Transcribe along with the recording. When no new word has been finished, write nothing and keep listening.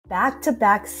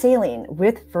Back-to-back sailing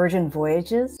with Virgin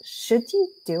Voyages. Should you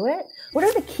do it? What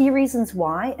are the key reasons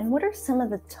why? And what are some of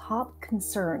the top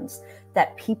concerns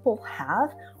that people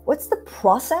have? What's the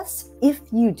process if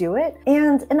you do it?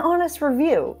 And an honest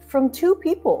review from two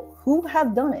people who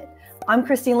have done it. I'm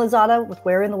Christine Lozada with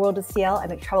Where in the World is CL. I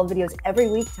make travel videos every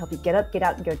week to help you get up, get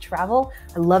out, and go travel.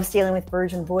 I love sailing with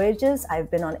Virgin Voyages. I've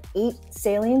been on 8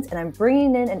 sailings, and I'm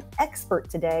bringing in an expert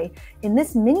today in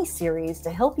this mini-series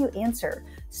to help you answer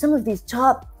some of these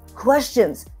top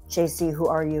questions. JC, who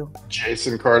are you?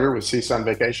 Jason Carter with Seasun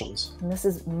Vacations. And this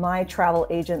is my travel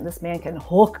agent. This man can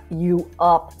hook you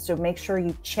up. So make sure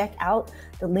you check out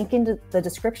the link in the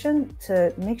description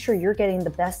to make sure you're getting the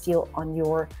best deal on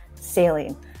your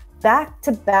sailing.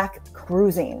 Back-to-back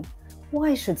cruising.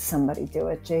 Why should somebody do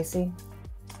it, JC?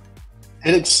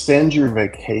 It extends your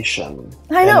vacation.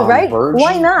 I know, right? Virgin,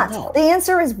 why not? no. The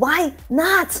answer is why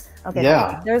not? Okay,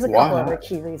 yeah, there's a couple other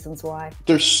key reasons why.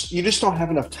 You just don't have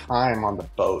enough time on the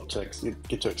boat to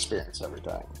get to experience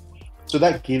everything. So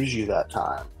that gives you that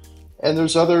time. And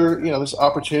there's other, there's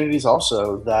opportunities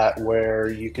also where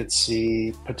you could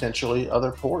see potentially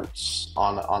other ports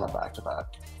on a back-to-back.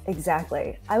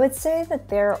 Exactly. I would say that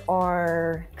there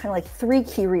are kind of like 3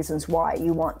 key reasons why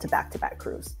you want to back-to-back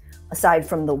cruise, aside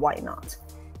from the why not.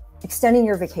 Extending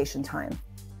your vacation time.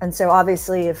 And so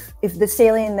obviously if the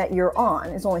sailing that you're on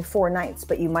is only 4 nights,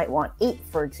 but you might want 8,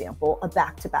 for example, a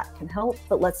back-to-back can help.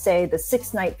 But let's say the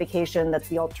 6-night vacation that's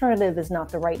the alternative is not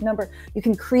the right number. You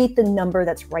can create the number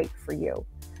that's right for you.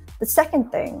 The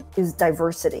second thing is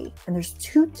diversity. And there's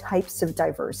 2 types of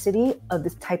diversity of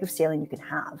this type of sailing you can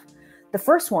have. The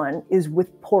first one is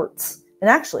with ports. And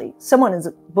actually, someone is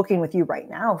booking with you right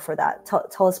now for that.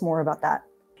 Tell us more about that.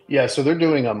 Yeah, so they're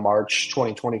doing a March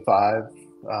 2025.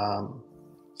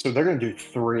 So they're going to do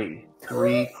three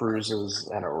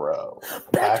cruises in a row.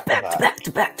 Back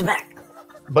to back.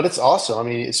 But it's awesome. I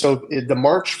mean, so the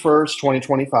March 1st,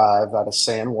 2025 out of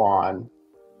San Juan.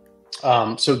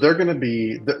 So they're going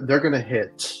to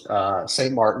hit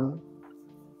St. Martin.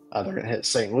 They're going to hit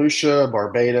St. Lucia,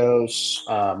 Barbados,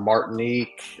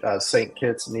 Martinique, St.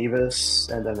 Kitts, Nevis,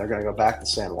 and then they're going to go back to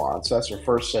San Juan. So that's their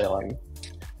first sailing.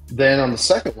 Then on the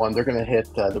second one, they're going to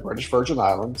hit the British Virgin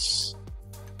Islands.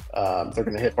 They're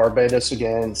going to hit Barbados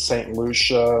again, St.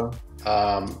 Lucia.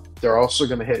 They're also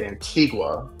going to hit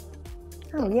Antigua.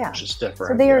 Oh, yeah. Which is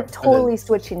different. So they are totally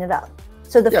switching it up.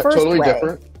 So the first totally way,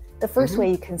 different. The first way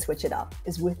you can switch it up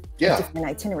is with a different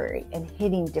itinerary and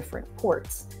hitting different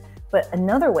ports. But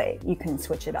another way you can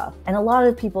switch it up, and a lot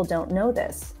of people don't know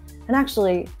this, and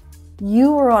actually,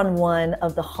 you were on one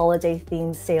of the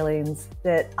holiday-themed sailings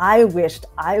that I wished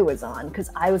I was on, because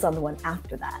I was on the one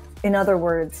after that. In other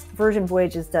words, Virgin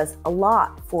Voyages does a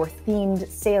lot for themed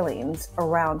sailings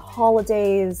around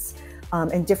holidays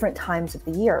and different times of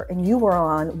the year. And you were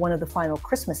on one of the final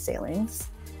Christmas sailings.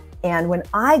 And when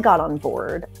I got on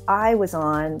board, I was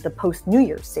on the post-New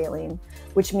Year's sailing,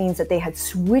 which means that they had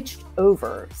switched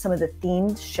over some of the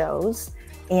themed shows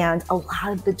and a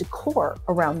lot of the decor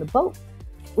around the boat,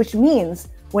 which means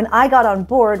when I got on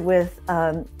board with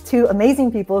 2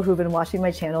 amazing people who've been watching my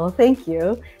channel, thank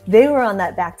you, they were on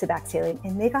that back-to-back sailing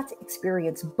and they got to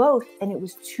experience both, and it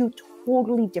was 2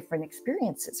 totally different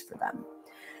experiences for them.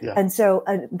 Yeah. And so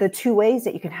the 2 ways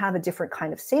that you can have a different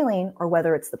kind of sailing are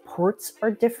whether it's the ports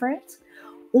are different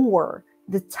or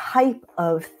the type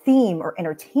of theme or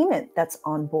entertainment that's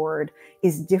on board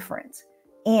is different.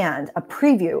 And a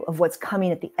preview of what's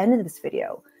coming at the end of this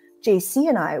video, JC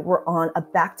and I were on a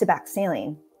back-to-back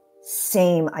sailing,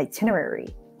 same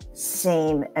itinerary,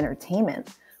 same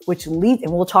entertainment, which leads,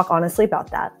 and we'll talk honestly about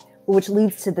that, which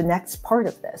leads to the next part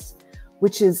of this,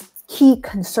 which is key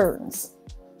concerns.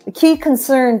 The key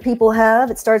concern people have,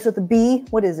 it starts with a B.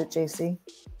 What is it, JC?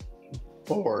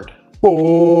 Bored.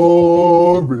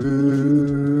 Boring.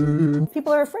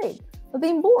 People are afraid of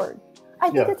being bored.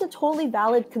 I think it's a totally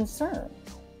valid concern.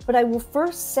 But I will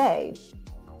first say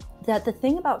that the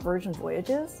thing about Virgin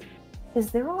Voyages is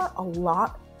there are a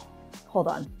lot. Hold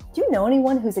on. Do you know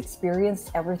anyone who's experienced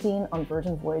everything on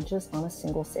Virgin Voyages on a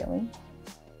single sailing?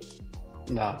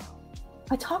 No.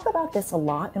 I talk about this a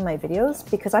lot in my videos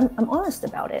because I'm honest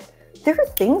about it. There are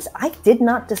things I did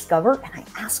not discover, and I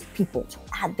ask people to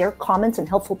add their comments and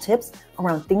helpful tips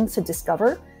around things to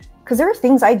discover, because there are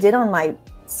things I did on my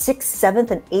 6th,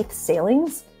 7th, and 8th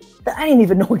sailings that I didn't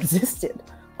even know existed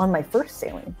on my first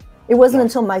sailing. It wasn't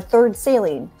until my 3rd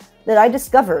sailing that I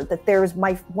discovered that there's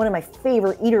one of my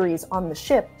favorite eateries on the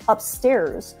ship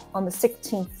upstairs on the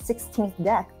 16th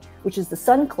deck, which is the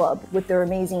Sun Club with their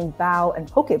amazing bao and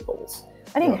poke bowls.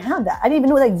 I didn't have that. I didn't even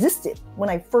know that existed when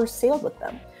I first sailed with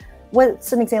them.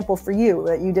 What's an example for you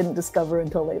that you didn't discover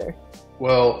until later?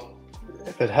 Well,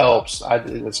 if it helps, I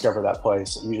didn't discover that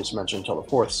place that you just mentioned until the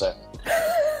fourth sailing.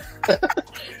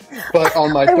 But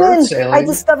on my third sailing, I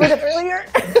discovered it earlier.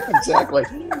 Exactly.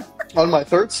 On my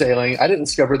third sailing, I didn't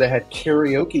discover they had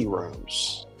karaoke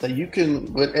rooms that you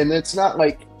can, and it's not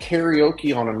like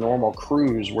karaoke on a normal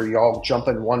cruise where you all jump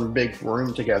in one big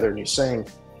room together and you sing.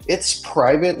 It's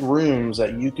private rooms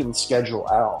that you can schedule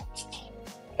out,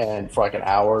 and for like an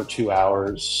hour, 2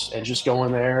 hours, and just go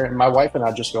in there. And my wife and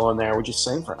I just go in there. We just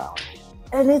sing for an hour.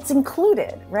 And it's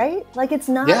included, right? Like it's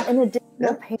not an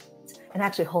additional payment. And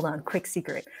actually, hold on, quick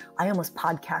secret. I almost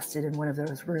podcasted in one of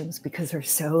those rooms because they're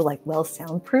so like well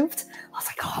soundproofed. I was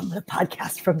like, oh, I'm going to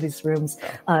podcast from these rooms.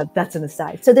 That's an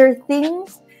aside. So there are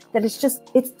things that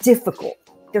it's difficult.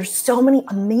 There's so many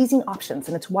amazing options,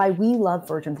 and it's why we love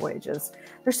Virgin Voyages.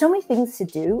 There's so many things to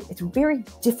do. It's very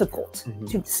difficult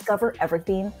to discover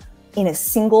everything in a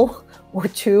single or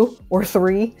 2 or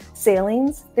 3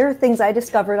 sailings. There are things I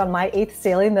discovered on my 8th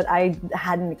sailing that I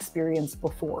hadn't experienced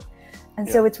before. And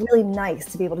so it's really nice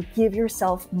to be able to give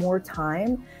yourself more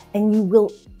time, and you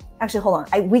will actually, hold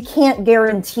on. We can't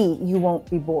guarantee you won't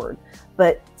be bored,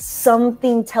 but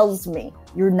something tells me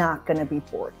you're not going to be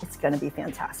bored. It's going to be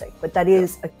fantastic, but that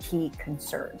is a key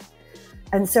concern.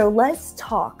 And so let's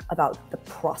talk about the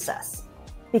process,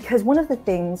 because one of the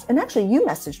things, and actually you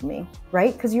messaged me,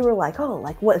 right? Because you were like, oh,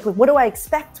 like what do I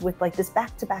expect with like this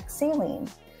back-to-back sailing?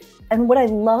 And what I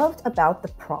loved about the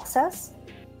process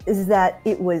is that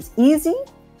it was easy,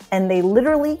 and they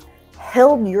literally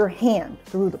held your hand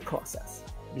through the process.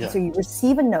 Yeah. So you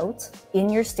receive a note in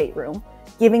your stateroom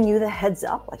giving you the heads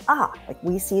up, like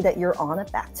we see that you're on a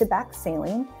back-to-back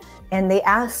sailing, and they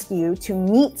ask you to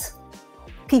meet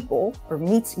people or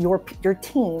meet your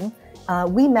team.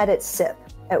 We met at SIP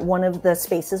at one of the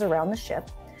spaces around the ship,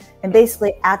 and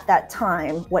basically at that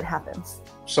time, what happens?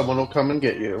 Someone will come and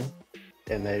get you,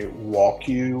 and they walk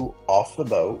you off the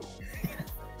boat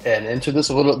and into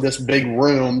this big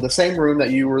room, the same room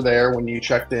that you were there when you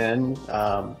checked in.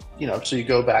 So you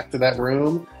go back to that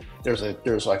room. There's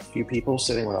like a few people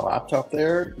sitting with a laptop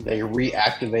there. They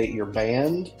reactivate your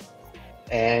band,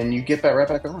 and you get that right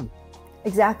back on.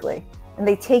 Exactly. And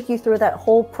they take you through that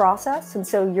whole process. And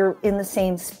so you're in the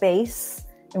same space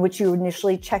in which you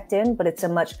initially checked in, but it's a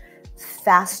much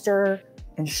faster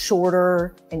and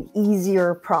shorter and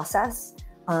easier process.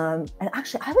 And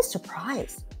actually, I was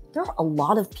surprised. There are a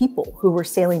lot of people who were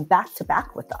sailing back to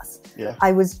back with us. Yeah.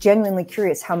 I was genuinely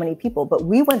curious how many people, but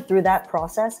we went through that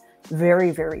process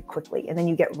very, very quickly. And then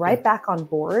you get right back on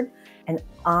board, and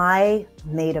I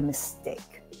made a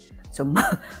mistake. So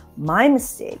my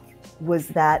mistake was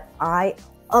that I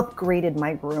upgraded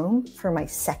my room for my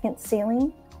second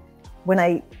sailing when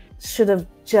I should have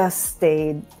just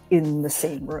stayed in the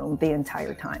same room the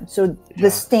entire time. So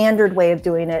the standard way of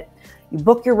doing it, you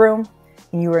book your room,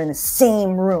 and you were in the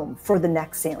same room for the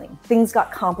next sailing. Things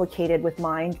got complicated with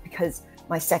mine because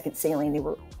my second sailing,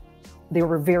 they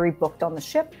were very booked on the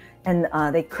ship, and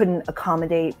they couldn't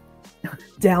accommodate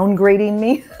downgrading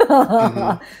me.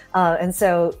 And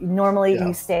so normally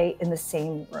you stay in the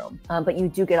same room, but you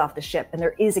do get off the ship. And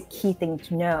there is a key thing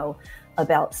to know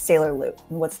about Sailor Loot.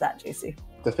 And what's that, JC?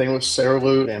 The thing with Sailor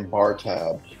Loot and Bar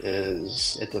Tab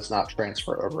is it does not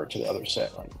transfer over to the other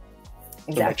sailing.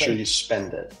 Exactly. So make sure you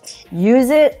spend it. Use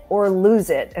it or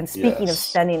lose it. And speaking of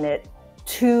spending it,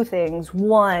 2 things.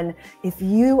 1, if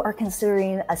you are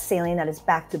considering a sailing that is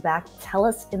back-to-back, tell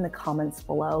us in the comments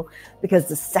below. Because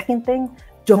the second thing,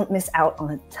 don't miss out on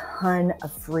a ton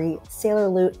of free Sailor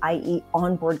Loot, i.e.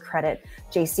 onboard credit.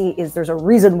 There's a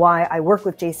reason why I work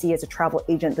with JC as a travel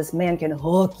agent. This man can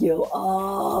hook you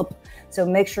up. So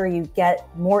make sure you get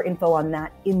more info on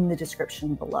that in the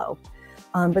description below.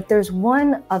 But there's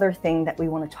one other thing that we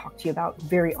want to talk to you about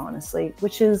very honestly,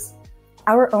 which is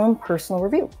our own personal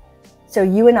review. So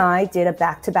you and I did a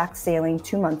back-to-back sailing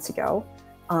 2 months ago,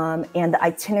 and the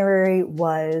itinerary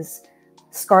was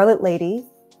Scarlet Lady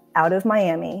out of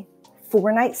Miami,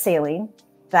 4-night sailing,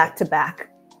 back-to-back,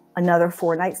 another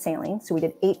 4-night sailing. So we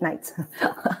did 8 nights.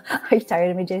 Are you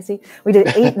tired of me, JC? We did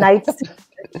 8 nights,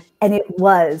 and it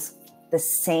was the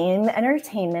same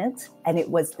entertainment, and it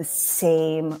was the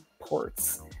same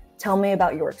ports. Tell me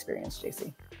about your experience,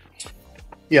 JC.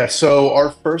 Yeah, so our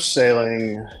first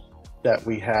sailing that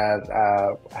we had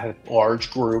a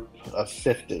large group of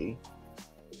 50,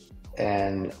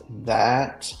 and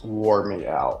that wore me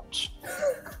out.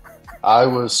 I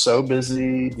was so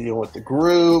busy dealing with the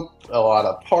group, a lot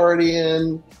of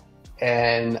partying,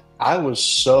 and I was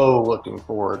so looking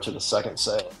forward to the second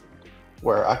sailing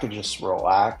where I could just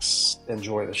relax,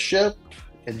 enjoy the ship,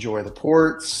 enjoy the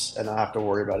ports, and not have to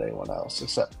worry about anyone else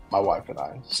except my wife and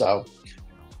I. So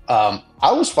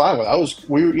I was fine with it.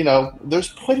 You know, there's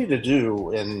plenty to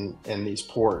do in these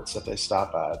ports that they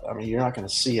stop at. I mean, you're not going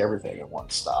to see everything at one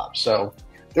stop. So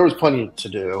there was plenty to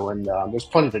do, and there's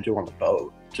plenty to do on the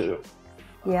boat too.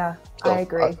 Yeah, So I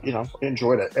agree. you know,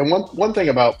 enjoyed it. And one thing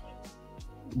I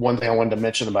wanted to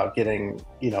mention about getting,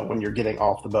 you know, when you're getting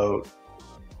off the boat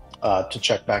to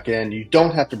check back in, you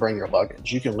don't have to bring your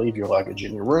luggage. You can leave your luggage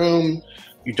in your room.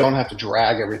 You don't have to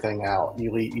drag everything out.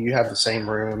 You have the same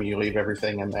room. You leave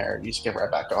everything in there. You just get right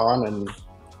back on, and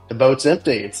the boat's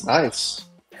empty. It's nice.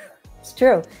 It's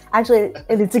true. Actually,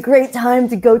 it's a great time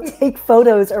to go take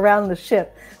photos around the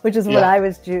ship, which is what I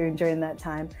was doing during that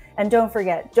time. And don't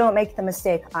forget, don't make the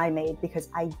mistake I made, because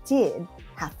I did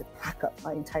have to pack up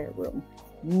my entire room,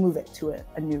 move it to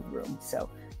a new room. So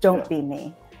don't be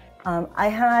me. I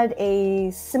had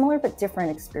a similar but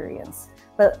different experience.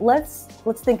 But let's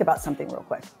think about something real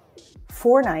quick.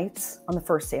 4 nights on the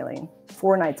first sailing,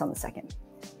 4 nights on the second.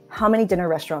 How many dinner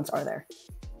restaurants are there?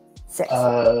 6.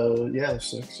 Yeah,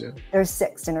 6. Yeah. There's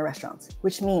 6 dinner restaurants,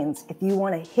 which means if you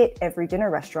want to hit every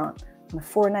dinner restaurant on a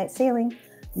 4-night sailing,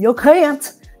 you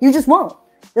can't. You just won't.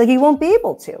 Like, you won't be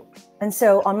able to. And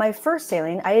so on my first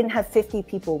sailing, I didn't have 50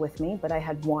 people with me, but I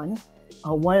had one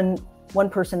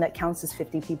person that counts as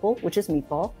 50 people, which is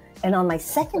Meatball. And on my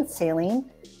second sailing,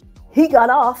 he got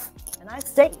off and I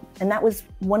stayed. And that was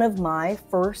one of my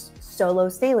first solo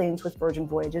sailings with Virgin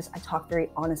Voyages. I talked very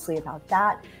honestly about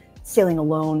that. Sailing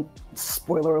alone,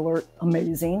 spoiler alert,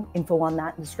 amazing. Info on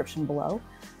that in the description below.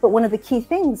 But one of the key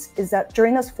things is that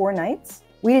during those 4 nights,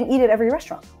 we didn't eat at every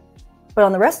restaurant. But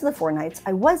on the rest of the 4 nights,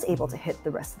 I was able to hit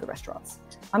the rest of the restaurants.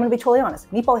 I'm gonna be totally honest.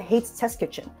 Meatball hates Test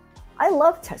Kitchen. I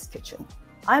love Test Kitchen.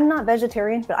 I'm not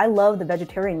vegetarian, but I love the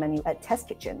vegetarian menu at Test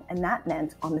Kitchen. And that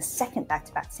meant on the second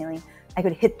back-to-back sailing, I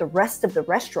could hit the rest of the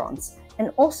restaurants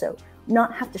and also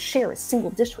not have to share a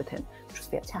single dish with him, which was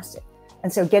fantastic.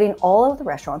 And so getting all of the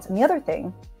restaurants, and the other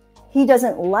thing, he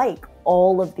doesn't like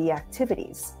all of the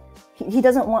activities. He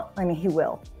doesn't want, I mean, he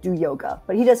will do yoga,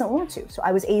 but he doesn't want to. So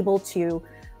I was able to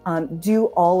do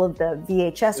all of the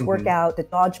VHS workout, the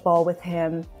dodgeball with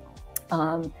him.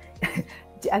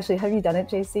 Actually, have you done it,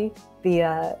 JC?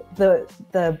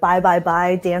 The Bye Bye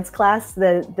Bye dance class,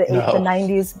 the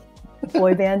 90s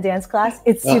boy band dance class.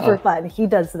 It's super fun. He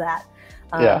does that.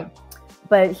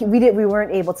 But we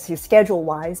weren't able to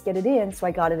schedule-wise get it in, so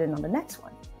I got it in on the next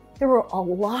one. There were a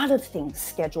lot of things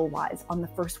schedule-wise on the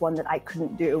first one that I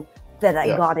couldn't do that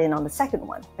I got in on the second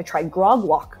one. I tried Grog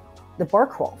Walk, the bar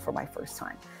crawl for my first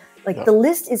time. Like, the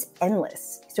list is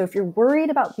endless. So if you're worried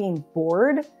about being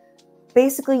bored,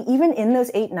 basically, even in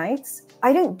those 8 nights,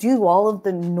 I didn't do all of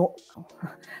the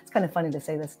it's kind of funny to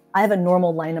say this. I have a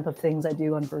normal lineup of things I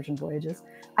do on Virgin Voyages.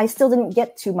 I still didn't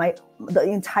get to the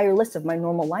entire list of my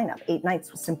normal lineup. 8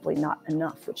 nights was simply not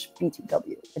enough, which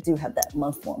BTW. I do have that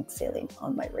month-long sailing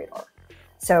on my radar.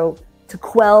 So to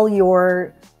quell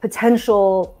your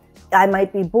potential, I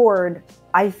might be bored,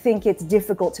 I think it's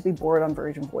difficult to be bored on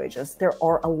Virgin Voyages. There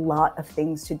are a lot of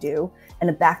things to do, and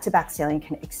a back-to-back sailing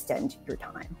can extend your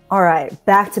time. All right,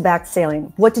 back-to-back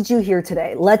sailing. What did you hear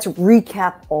today? Let's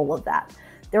recap all of that.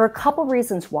 There are a couple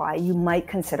reasons why you might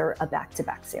consider a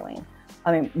back-to-back sailing.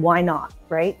 I mean, why not,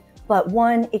 right? But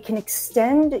one, it can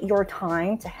extend your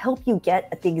time to help you get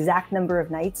at the exact number of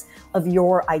nights of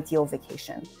your ideal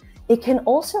vacation. It can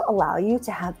also allow you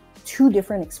to have 2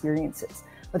 different experiences,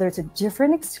 whether it's a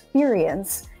different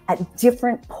experience at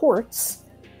different ports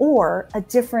or a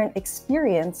different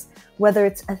experience, whether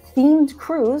it's a themed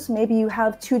cruise, maybe you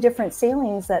have 2 different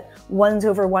sailings that one's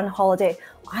over one holiday.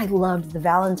 I loved the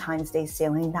Valentine's Day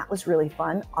sailing. That was really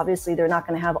fun. Obviously, they're not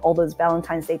going to have all those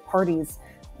Valentine's Day parties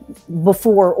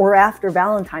before or after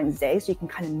Valentine's Day, so you can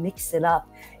kind of mix it up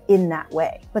in that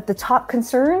way. But the top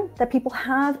concern that people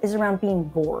have is around being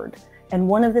bored. And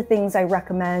one of the things I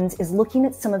recommend is looking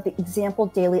at some of the example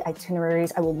daily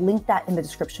itineraries. I will link that in the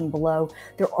description below.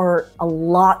 There are a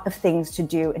lot of things to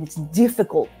do, and it's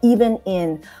difficult, even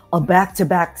in a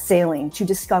back-to-back sailing, to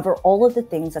discover all of the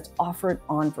things that's offered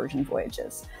on Virgin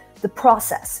Voyages. The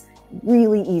process,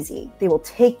 really easy. They will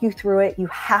take you through it. You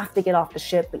have to get off the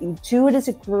ship, but you do it as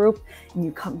a group and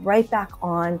you come right back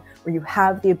on, where you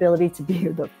have the ability to be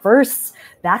the first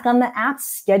back on the apps,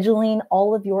 scheduling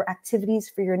all of your activities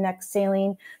for your next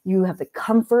sailing. You have the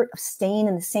comfort of staying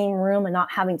in the same room and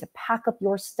not having to pack up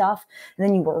your stuff. And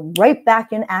then you are right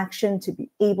back in action to be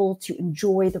able to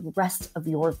enjoy the rest of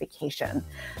your vacation.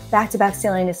 Back-to-back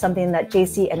sailing is something that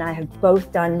JC and I have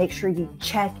both done. Make sure you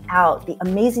check out the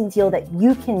amazing deal that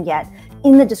you can get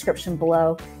in the description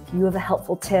below. If you have a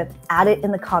helpful tip, add it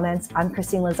in the comments. I'm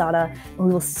Christine Lozada, and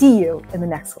we will see you in the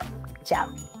next one.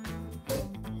 Ciao.